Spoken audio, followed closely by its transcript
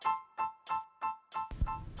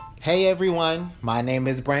Hey everyone, my name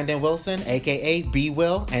is Brandon Wilson, aka B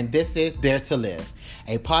Will, and this is Dare to Live,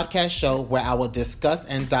 a podcast show where I will discuss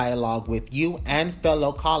and dialogue with you and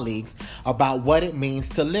fellow colleagues about what it means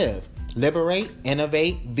to live, liberate,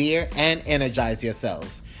 innovate, veer, and energize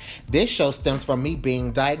yourselves. This show stems from me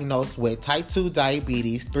being diagnosed with type 2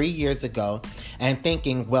 diabetes 3 years ago and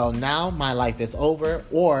thinking, well, now my life is over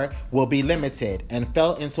or will be limited, and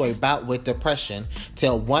fell into a bout with depression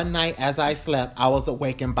till one night as I slept, I was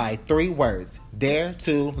awakened by 3 words: dare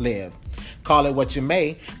to live. Call it what you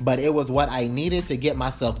may, but it was what I needed to get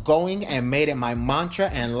myself going and made it my mantra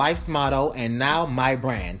and life's motto and now my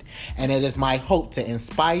brand. And it is my hope to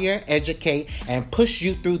inspire, educate, and push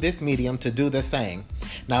you through this medium to do the same.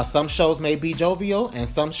 Now, some shows may be jovial and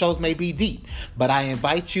some shows may be deep, but I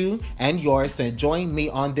invite you and yours to join me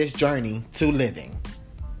on this journey to living.